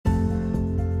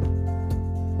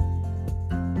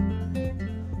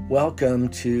Welcome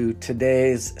to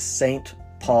today's St.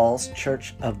 Paul's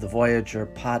Church of the Voyager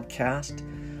podcast.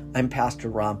 I'm Pastor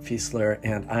Rob Fiesler,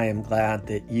 and I am glad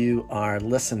that you are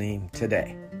listening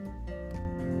today.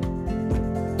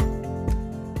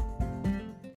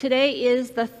 Today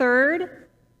is the third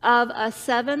of a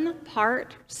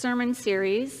 7-part sermon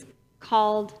series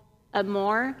called A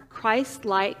More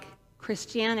Christ-Like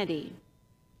Christianity.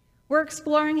 We're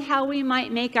exploring how we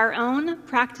might make our own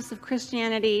practice of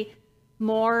Christianity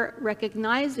more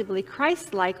recognizably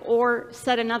Christ-like, or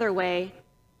said another way,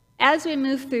 as we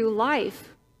move through life,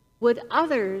 would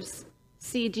others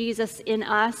see Jesus in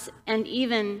us, and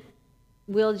even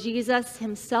will Jesus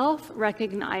himself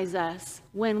recognize us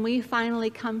when we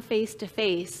finally come face to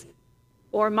face?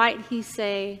 Or might he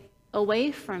say,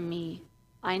 "Away from me,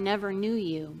 I never knew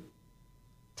you"?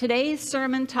 Today's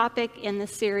sermon topic in the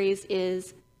series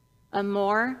is a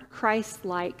more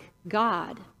Christ-like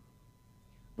God.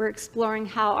 We're exploring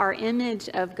how our image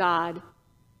of God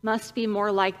must be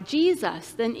more like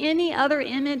Jesus than any other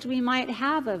image we might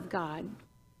have of God.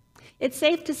 It's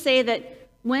safe to say that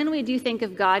when we do think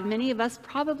of God, many of us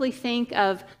probably think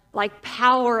of like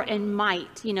power and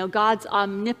might, God's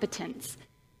omnipotence.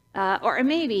 Or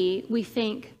maybe we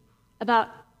think about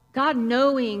God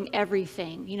knowing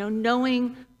everything,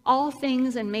 knowing all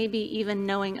things and maybe even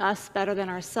knowing us better than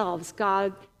ourselves,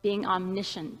 God being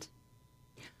omniscient.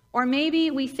 Or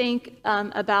maybe we think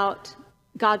about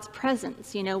God's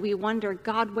presence. We wonder,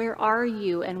 God, where are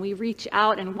you? And we reach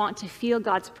out and want to feel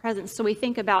God's presence. So we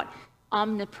think about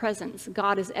omnipresence.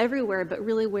 God is everywhere, but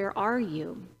really, where are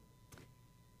you?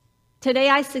 Today,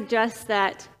 I suggest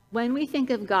that when we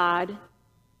think of God,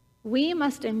 we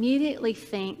must immediately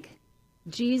think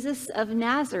Jesus of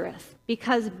Nazareth,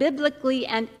 because biblically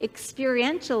and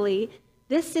experientially,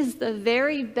 this is the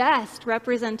very best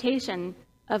representation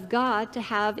of God to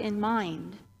have in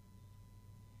mind.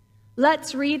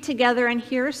 Let's read together and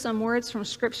hear some words from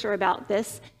Scripture about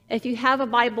this. If you have a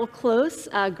Bible close,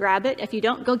 grab it. If you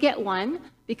don't, go get one,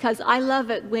 because I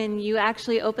love it when you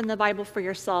actually open the Bible for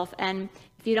yourself. And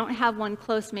if you don't have one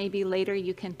close, maybe later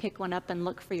you can pick one up and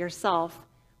look for yourself.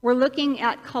 We're looking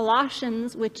at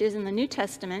Colossians, which is in the New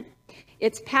Testament.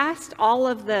 It's past all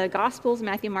of the Gospels,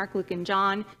 Matthew, Mark, Luke, and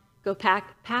John. Go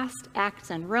past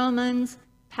Acts and Romans,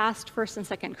 past 1st and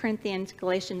 2nd Corinthians,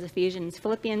 Galatians, Ephesians,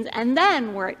 Philippians, and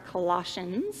then we're at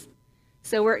Colossians.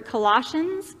 So we're at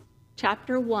Colossians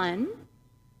chapter 1,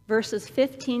 verses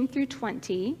 15 through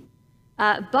 20.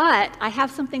 But I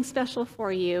have something special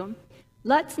for you.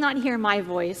 Let's not hear my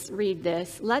voice read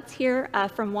this. Let's hear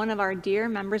from one of our dear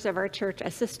members of our church, a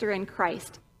sister in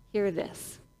Christ. Hear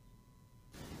this.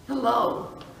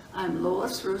 Hello, I'm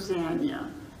Lois Rosanna,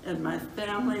 and my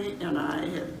family and I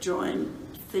have joined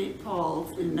St. Paul's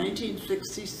in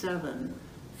 1967,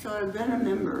 so I've been a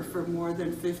member for more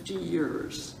than 50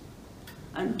 years.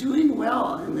 I'm doing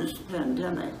well in this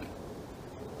pandemic,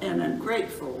 and I'm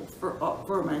grateful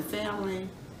for my family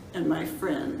and my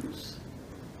friends.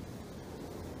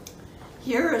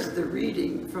 Here is the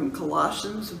reading from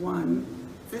Colossians 1,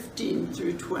 15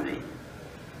 through 20.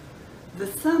 The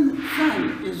Son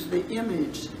is the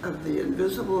image of the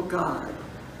invisible God,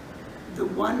 the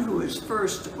one who is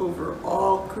first over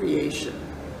all creation.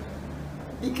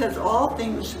 Because all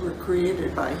things were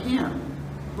created by him,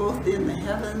 both in the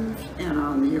heavens and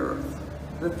on the earth,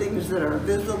 the things that are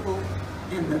visible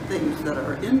and the things that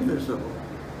are invisible,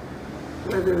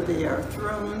 whether they are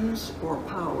thrones or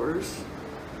powers,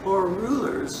 or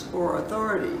rulers or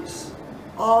authorities.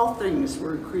 All things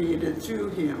were created through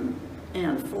him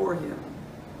and for him.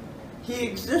 He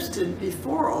existed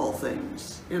before all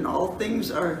things, and all things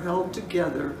are held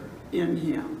together in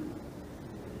him.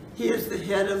 He is the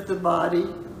head of the body,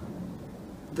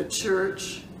 the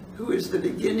church, who is the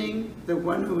beginning, the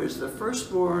one who is the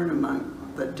firstborn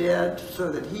among the dead,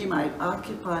 so that he might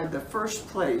occupy the first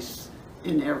place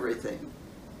in everything.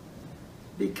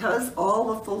 Because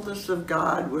all the fullness of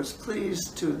God was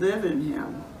pleased to live in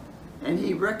him, and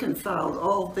he reconciled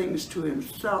all things to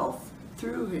himself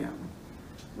through him,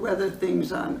 whether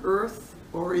things on earth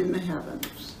or in the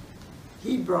heavens.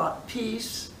 He brought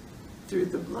peace through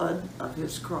the blood of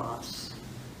his cross.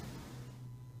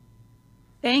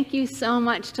 Thank you so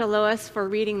much to Lois for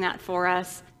reading that for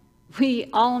us. We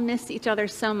all miss each other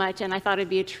so much, and I thought it'd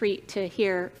be a treat to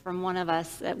hear from one of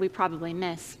us that we probably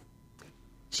miss.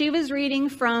 She was reading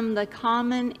from the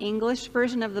Common English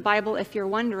version of the Bible, if you're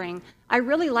wondering. I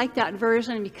really like that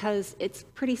version because it's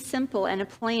pretty simple and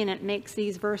plain. It makes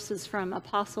these verses from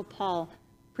Apostle Paul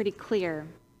pretty clear.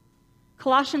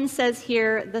 Colossians says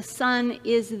here, the Son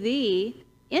is the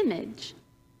image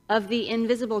of the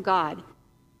invisible God.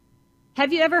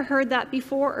 Have you ever heard that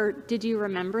before, or did you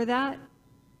remember that?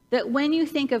 That when you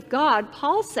think of God,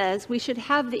 Paul says we should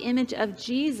have the image of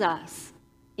Jesus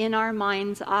in our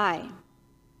mind's eye.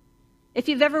 If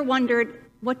you've ever wondered,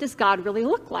 what does God really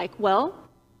look like? Well,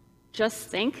 just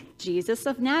think Jesus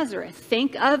of Nazareth.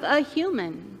 Think of a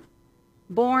human,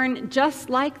 born just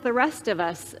like the rest of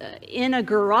us, in a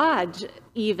garage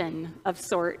even of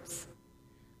sorts.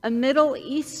 A Middle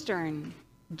Eastern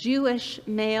Jewish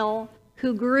male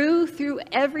who grew through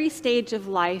every stage of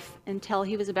life until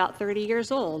he was about 30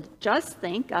 years old. Just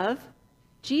think of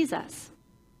Jesus.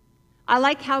 I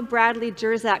like how Bradley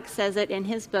Jersak says it in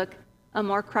his book, A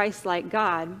More Christ-Like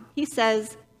God. He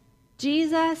says,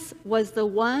 Jesus was the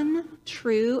one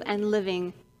true and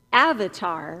living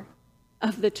avatar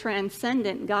of the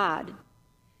transcendent God.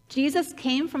 Jesus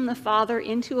came from the Father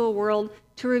into a world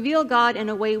to reveal God in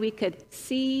a way we could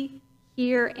see,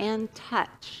 hear, and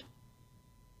touch.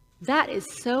 That is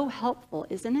so helpful,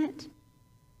 isn't it?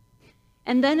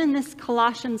 And then in this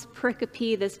Colossians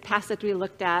pericope, this passage we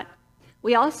looked at,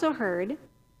 we also heard,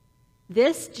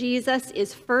 this Jesus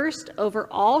is first over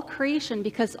all creation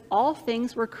because all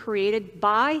things were created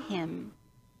by him.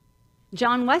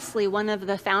 John Wesley, one of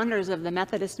the founders of the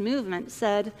Methodist movement,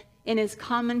 said in his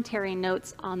commentary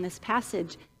notes on this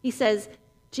passage, he says,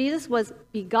 Jesus was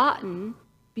begotten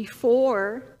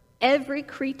before every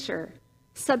creature,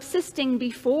 subsisting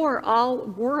before all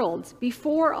worlds,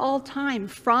 before all time,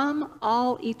 from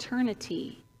all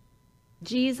eternity.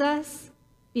 Jesus,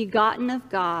 begotten of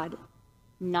God,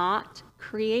 not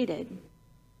created.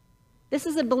 This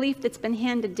is a belief that's been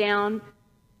handed down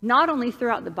not only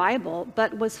throughout the Bible,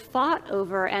 but was fought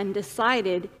over and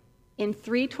decided in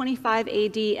 325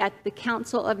 AD at the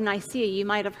Council of Nicaea. You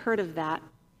might have heard of that.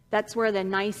 That's where the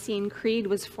Nicene Creed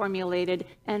was formulated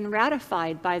and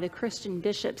ratified by the Christian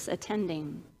bishops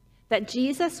attending. That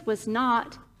Jesus was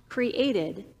not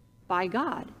created by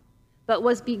God, but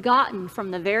was begotten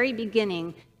from the very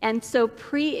beginning, and so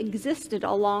pre-existed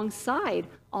alongside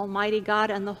Almighty God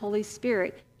and the Holy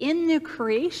Spirit in the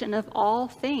creation of all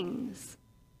things.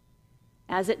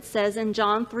 As it says in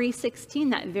John 3:16,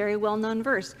 that very well-known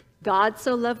verse, God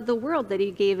so loved the world that he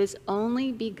gave his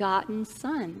only begotten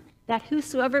Son, that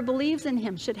whosoever believes in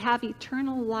him should have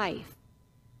eternal life.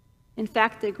 In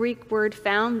fact, the Greek word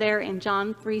found there in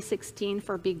John 3:16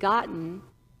 for begotten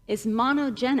is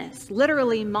monogenes,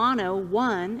 literally mono,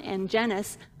 one, and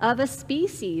genus, of a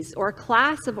species or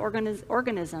class of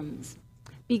organisms.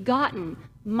 Begotten,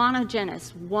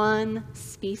 monogenes, one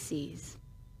species.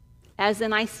 As the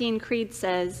Nicene Creed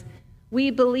says,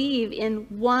 we believe in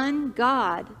one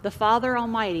God, the Father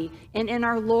Almighty, and in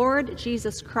our Lord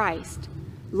Jesus Christ,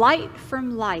 light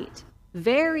from light,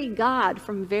 very God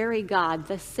from very God,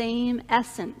 the same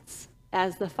essence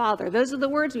as the Father. Those are the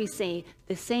words we say,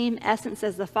 the same essence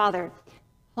as the Father.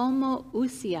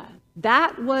 Homoousia.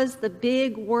 That was the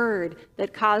big word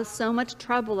that caused so much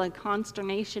trouble and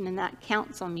consternation in that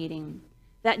council meeting.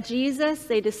 That Jesus,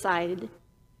 they decided,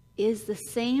 is the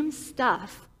same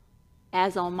stuff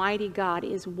as Almighty God,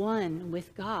 is one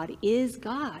with God, is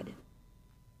God.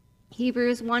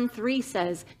 Hebrews 1:3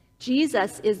 says,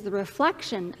 Jesus is the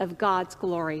reflection of God's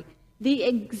glory, the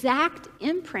exact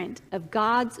imprint of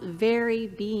God's very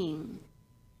being.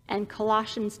 And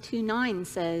Colossians 2:9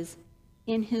 says,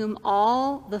 in whom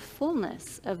all the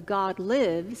fullness of God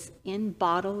lives in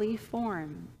bodily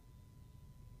form.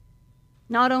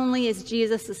 Not only is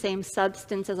Jesus the same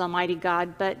substance as Almighty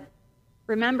God, but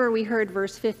remember we heard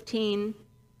verse 15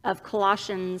 of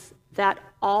Colossians that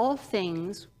all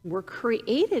things were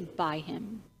created by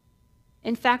him.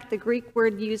 In fact, the Greek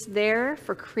word used there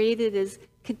for created is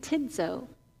katidzo.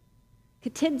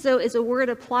 Katidzo is a word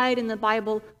applied in the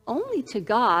Bible only to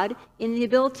God in the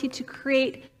ability to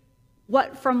create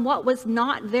from what was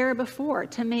not there before,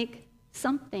 to make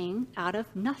something out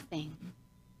of nothing.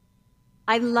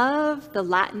 I love the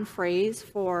Latin phrase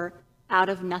for out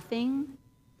of nothing.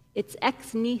 It's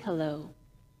ex nihilo.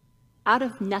 Out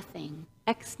of nothing,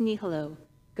 ex nihilo,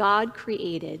 God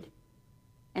created.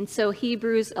 And so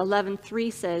Hebrews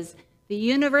 11:3 says, the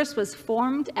universe was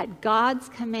formed at God's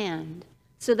command,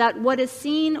 so that what is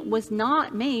seen was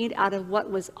not made out of what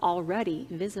was already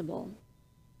visible.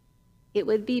 It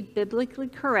would be biblically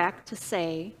correct to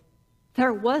say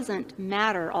there wasn't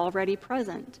matter already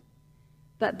present.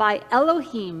 But by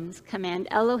Elohim's command,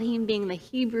 Elohim being the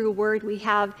Hebrew word we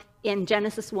have in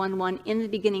Genesis 1:1, in the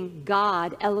beginning,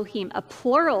 God, Elohim, a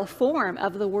plural form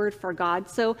of the word for God.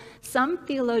 So some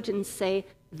theologians say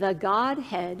the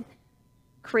Godhead,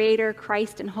 Creator,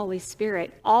 Christ, and Holy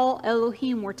Spirit, all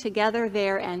Elohim were together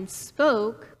there and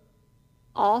spoke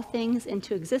all things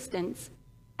into existence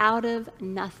out of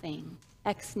nothing.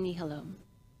 ex nihilo.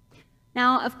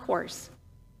 Now, of course,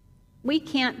 we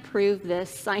can't prove this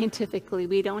scientifically.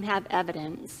 We don't have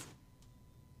evidence.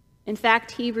 In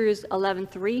fact, Hebrews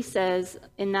 11:3 says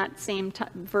in that same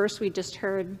verse we just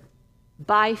heard,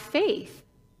 by faith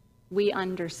we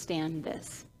understand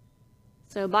this.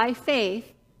 So by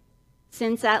faith,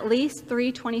 since at least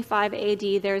 325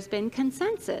 AD, there's been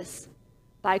consensus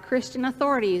by Christian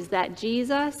authorities that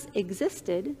Jesus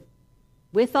existed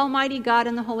with Almighty God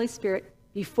and the Holy Spirit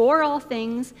before all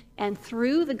things, and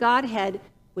through the Godhead,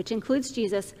 which includes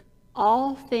Jesus,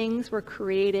 all things were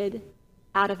created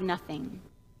out of nothing.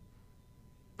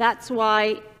 That's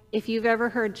why, if you've ever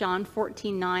heard John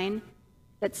 14:9,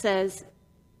 that says,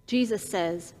 Jesus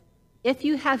says, if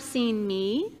you have seen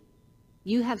me,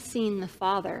 you have seen the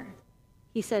Father.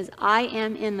 He says, I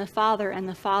am in the Father, and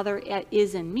the Father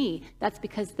is in me. That's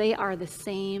because they are the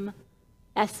same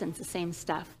essence, the same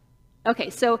stuff. Okay,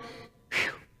 so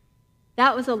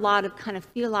that was a lot of kind of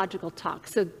theological talk.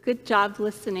 So good job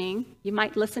listening. You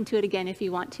might listen to it again if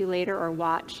you want to later, or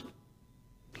watch.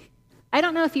 I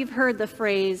don't know if you've heard the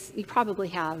phrase, you probably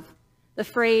have, the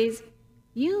phrase,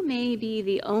 you may be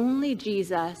the only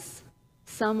Jesus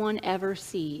someone ever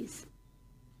sees.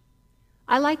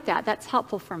 I like that. That's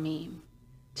helpful for me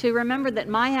to remember that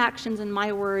my actions and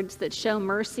my words that show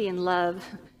mercy and love,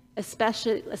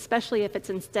 especially if it's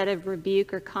instead of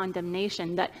rebuke or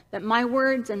condemnation, that my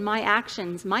words and my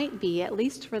actions might be, at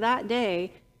least for that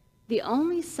day, the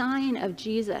only sign of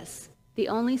Jesus, the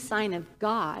only sign of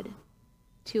God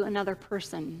to another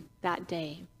person that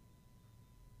day.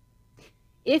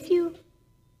 If you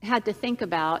had to think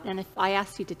about, and if I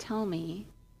asked you to tell me,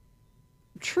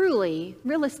 truly,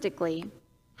 realistically,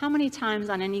 how many times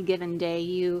on any given day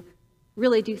you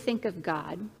really do think of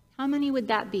God, how many would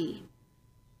that be?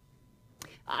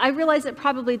 I realize it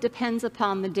probably depends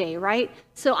upon the day, right?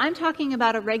 So I'm talking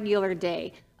about a regular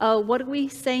day. What do we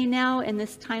say now in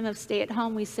this time of stay at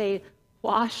home? We say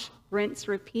wash, rinse,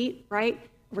 repeat, right?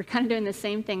 We're kind of doing the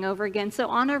same thing over again. So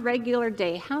on a regular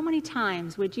day, how many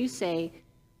times would you say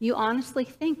you honestly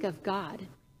think of God?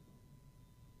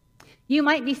 You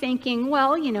might be thinking,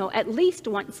 well, at least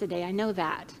once a day, I know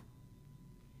that.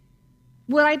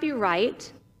 Would I be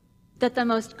right that the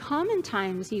most common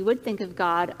times you would think of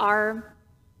God are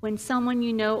when someone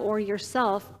you know or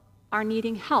yourself are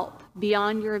needing help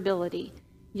beyond your ability?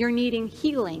 You're needing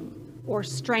healing or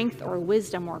strength or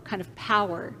wisdom or kind of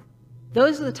power.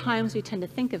 Those are the times we tend to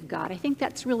think of God. I think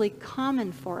that's really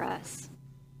common for us.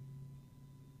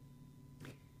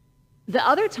 The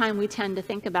other time we tend to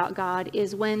think about God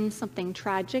is when something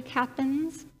tragic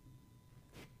happens,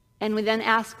 and we then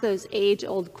ask those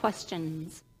age-old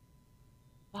questions.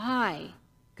 Why,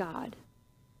 God?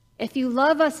 If you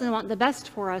love us and want the best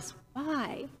for us,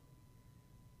 why?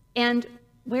 And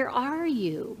where are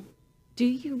you? Do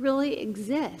you really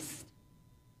exist?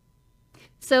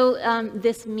 So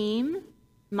this meme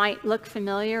might look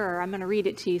familiar, or I'm going to read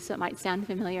it to you so it might sound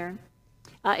familiar.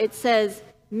 It says,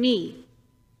 me,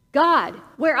 God,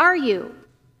 where are you?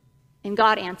 And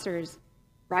God answers,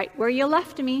 right where you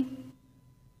left me.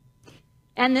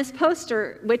 And this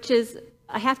poster, which is,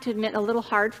 I have to admit, a little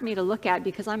hard for me to look at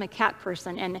because I'm a cat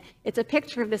person, and it's a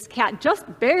picture of this cat just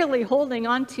barely holding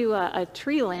onto a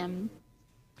tree limb.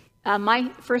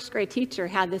 My first grade teacher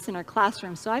had this in her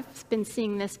classroom, so I've been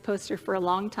seeing this poster for a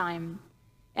long time.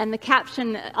 And the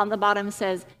caption on the bottom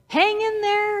says, hang in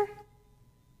there.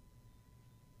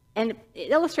 And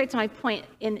it illustrates my point,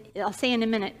 I'll say in a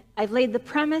minute. I've laid the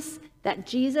premise that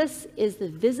Jesus is the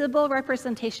visible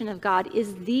representation of God,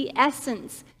 is the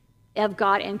essence of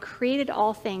God, and created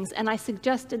all things. And I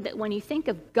suggested that when you think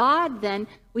of God, then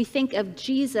we think of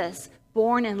Jesus,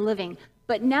 born and living.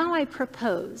 But now I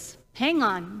propose, hang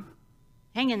on,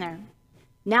 hang in there.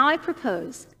 Now I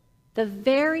propose the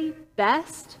very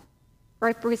best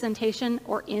representation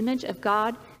or image of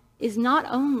God is not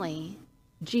only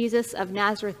Jesus of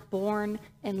Nazareth born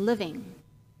and living,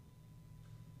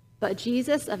 but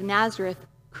Jesus of Nazareth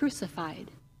crucified,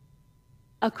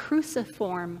 a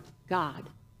cruciform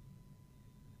God,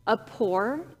 a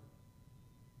poor,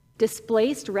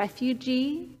 displaced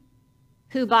refugee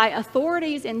who by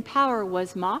authorities in power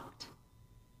was mocked,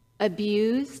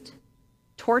 abused,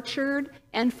 tortured,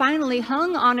 and finally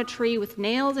hung on a tree with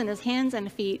nails in his hands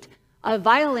and feet, a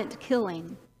violent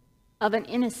killing of an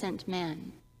innocent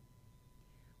man.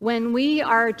 When we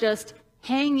are just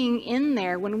hanging in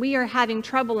there, when we are having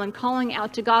trouble and calling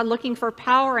out to God, looking for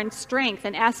power and strength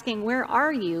and asking, where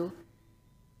are you?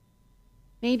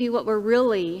 Maybe what we're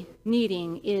really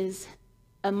needing is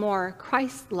a more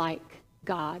Christ-like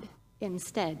God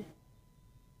instead.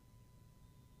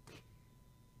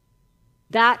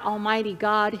 that Almighty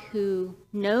God who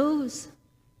knows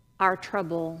our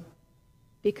trouble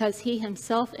because he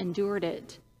himself endured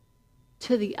it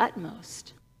to the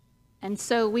utmost. And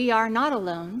so we are not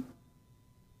alone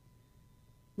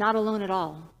at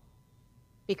all,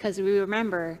 because we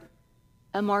remember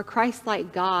a more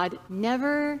Christ-like God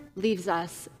never leaves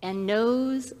us and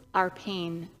knows our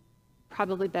pain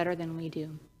probably better than we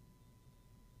do.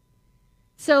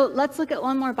 So let's look at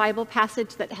one more Bible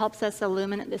passage that helps us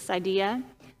illuminate this idea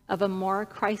of a more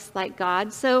Christ-like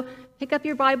God. So pick up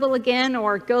your Bible again,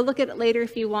 or go look at it later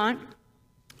if you want.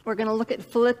 We're going to look at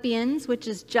Philippians, which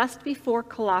is just before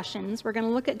Colossians. We're going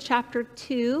to look at chapter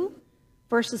 2,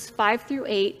 verses 5 through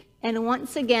 8. And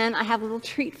once again, I have a little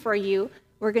treat for you.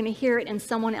 We're going to hear it in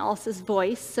someone else's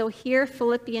voice. So hear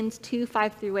Philippians 2,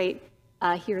 5 through 8.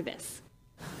 Hear this.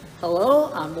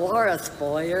 Hello, I'm Laura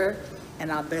Spoyer,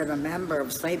 and I've been a member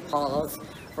of St. Paul's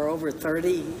for over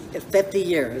 50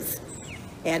 years.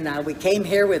 And we came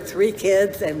here with 3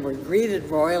 kids and were greeted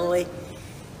royally,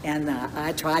 and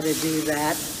I try to do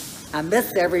that. I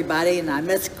miss everybody, and I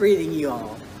miss greeting you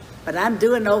all. But I'm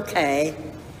doing okay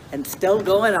and still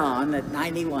going on at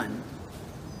 91.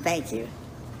 Thank you.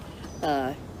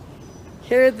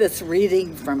 Hear this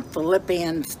reading from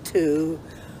Philippians 2,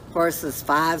 verses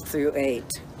 5 through 8.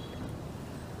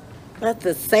 Let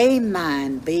the same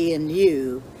mind be in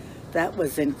you that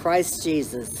was in Christ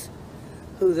Jesus,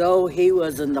 who, though he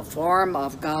was in the form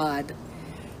of God,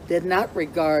 did not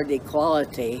regard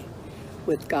equality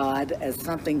with God as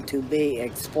something to be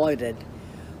exploited,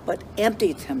 but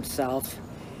emptied himself,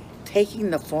 taking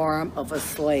the form of a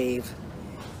slave,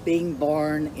 being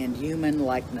born in human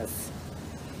likeness.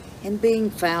 And being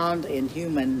found in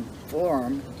human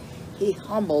form, he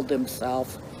humbled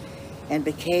himself and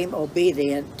became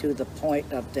obedient to the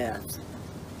point of death,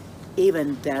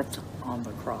 even death on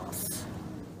the cross.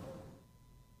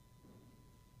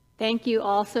 Thank you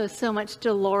also so much,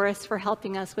 Dolores, for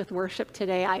helping us with worship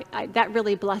today. That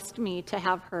really blessed me to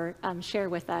have her share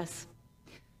with us.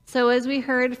 So as we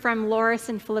heard from Loris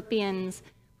in Philippians,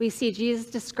 we see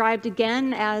Jesus described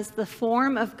again as the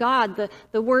form of God.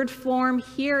 The word form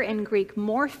here in Greek,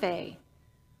 morphe,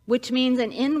 which means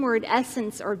an inward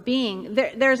essence or being.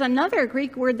 There's another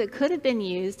Greek word that could have been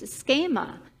used,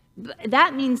 schema.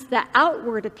 That means the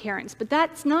outward appearance, but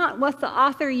that's not what the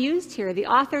author used here. The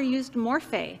author used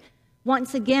morphe.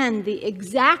 Once again, the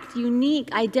exact,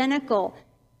 unique, identical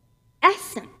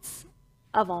essence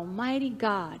of Almighty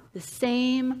God, the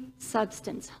same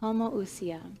substance,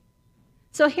 homoousia.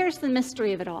 So here's the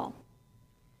mystery of it all.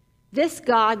 This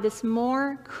God, this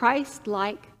more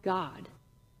Christ-like God,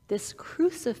 this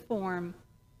cruciform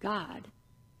God,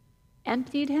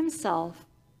 emptied himself,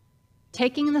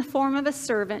 taking the form of a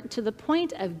servant to the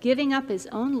point of giving up his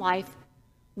own life,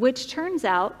 which turns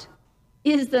out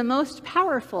is the most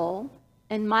powerful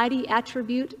and mighty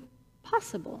attribute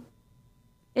possible.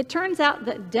 It turns out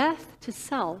that death to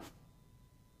self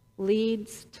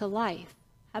leads to life.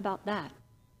 How about that?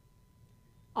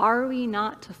 Are we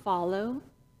not to follow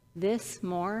this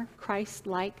more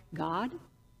Christ-like God?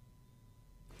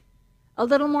 A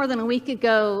little more than a week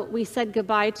ago, we said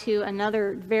goodbye to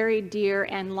another very dear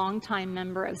and longtime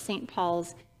member of St.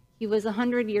 Paul's. He was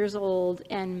 100 years old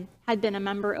and had been a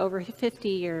member over 50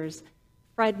 years,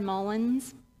 Fred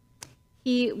Mullins.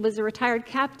 He was a retired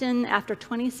captain after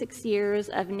 26 years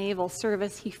of naval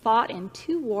service. He fought in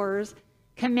 2 wars,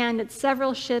 commanded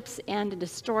several ships and a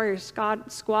destroyer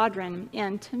squadron.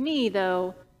 And to me,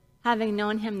 though, having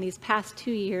known him these past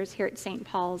 2 years here at St.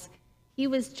 Paul's, he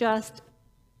was just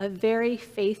a very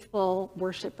faithful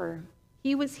worshiper.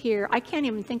 He was here. I can't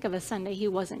even think of a Sunday he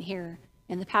wasn't here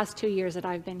in the past 2 years that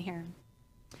I've been here.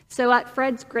 So at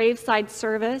Fred's graveside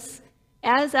service,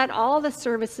 as at all the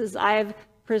services I've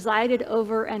presided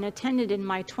over and attended in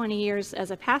my 20 years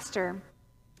as a pastor,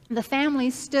 the family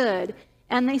stood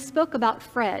and they spoke about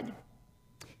Fred.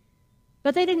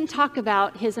 But they didn't talk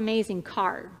about his amazing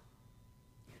car,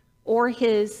 or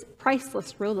his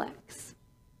priceless Rolex,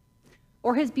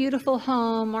 or his beautiful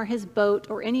home, or his boat,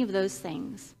 or any of those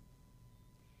things.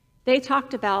 They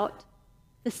talked about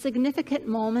the significant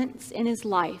moments in his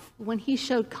life when he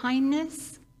showed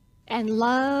kindness and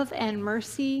love and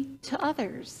mercy to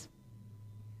others.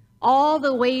 All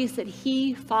the ways that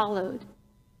he followed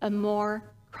a more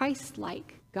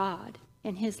Christ-like God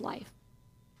in his life.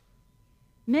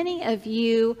 Many of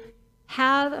you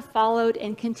have followed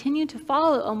and continue to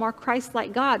follow a more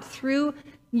Christ-like God through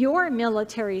your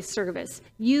military service,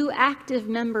 you active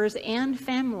members and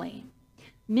family.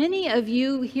 Many of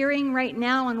you hearing right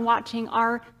now and watching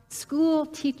are school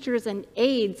teachers and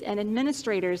aides and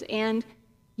administrators, and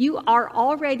You are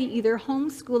already either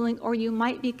homeschooling or you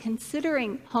might be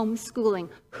considering homeschooling.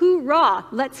 Hoorah!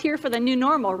 Let's hear for the new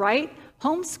normal, right?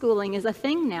 Homeschooling is a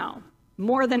thing now,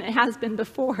 more than it has been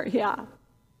before, yeah.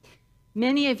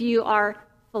 Many of you are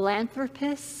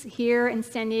philanthropists here in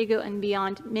San Diego and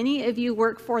beyond. Many of you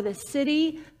work for the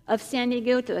city of San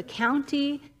Diego, to the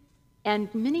county,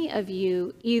 and many of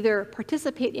you either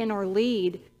participate in or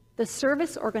lead the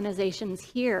service organizations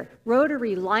here,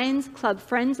 Rotary, Lions Club,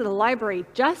 Friends of the Library,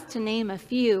 just to name a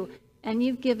few, and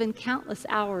you've given countless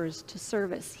hours to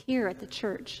service here at the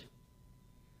church.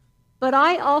 But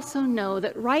I also know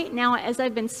that right now, as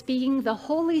I've been speaking, the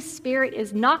Holy Spirit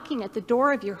is knocking at the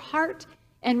door of your heart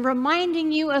and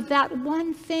reminding you of that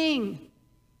one thing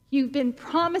you've been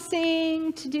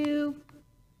promising to do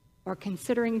or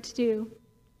considering to do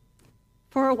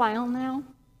for a while now.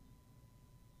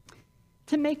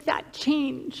 To make that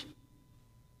change,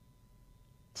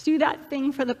 to do that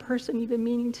thing for the person you've been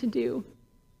meaning to do.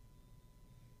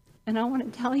 And I want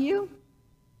to tell you,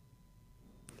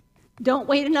 don't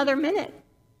wait another minute.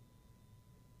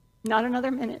 Not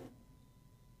another minute.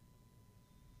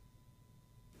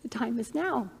 The time is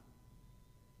now.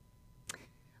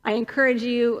 I encourage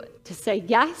you to say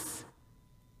yes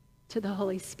to the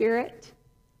Holy Spirit,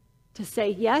 to say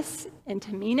yes and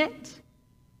to mean it,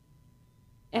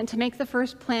 and to make the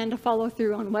first plan to follow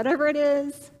through on whatever it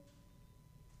is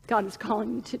God is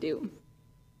calling you to do.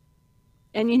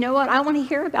 And you know what? I want to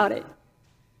hear about it.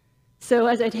 So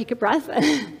as I take a breath,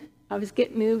 I always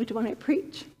get moved when I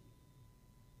preach.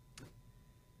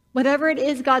 Whatever it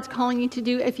is God's calling you to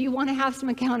do, if you want to have some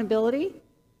accountability,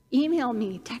 email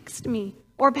me, text me,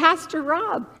 or Pastor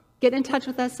Rob. Get in touch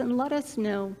with us and let us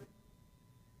know.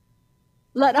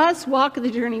 Let us walk the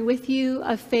journey with you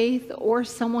of faith or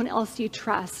someone else you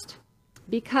trust,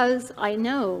 because I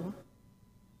know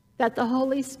that the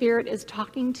Holy Spirit is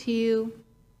talking to you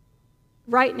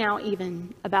right now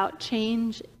even about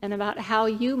change and about how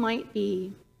you might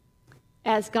be,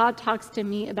 as God talks to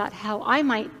me about how I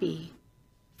might be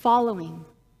following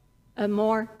a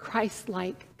more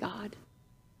Christ-like God.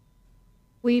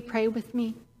 Will you pray with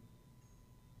me?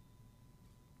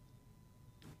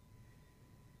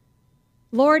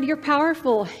 Lord, you're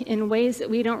powerful in ways that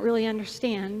we don't really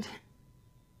understand.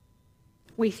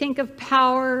 We think of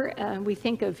power, we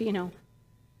think of,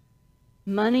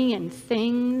 money and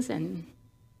things and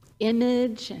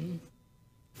image and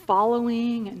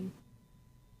following,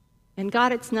 and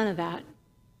God, it's none of that.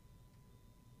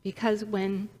 Because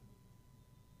when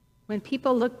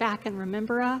people look back and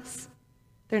remember us,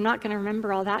 they're not going to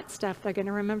remember all that stuff. They're going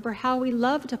to remember how we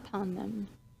loved upon them,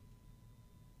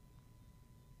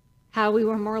 how we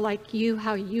were more like you,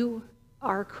 how you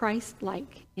are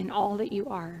Christ-like in all that you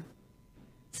are.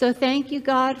 So thank you,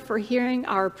 God, for hearing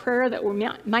our prayer that we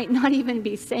might not even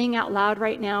be saying out loud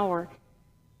right now, or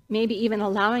maybe even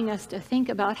allowing us to think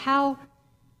about how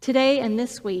today and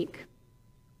this week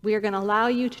we are going to allow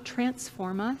you to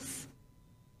transform us,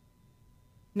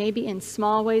 maybe in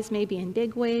small ways, maybe in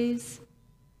big ways,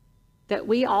 that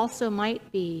we also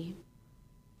might be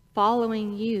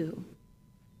following you,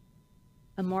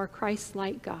 a more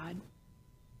Christ-like God.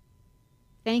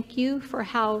 Thank you for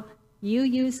how you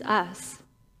use us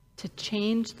to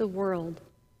change the world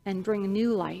and bring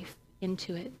new life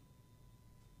into it.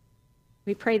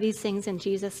 We pray these things in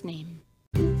Jesus' name.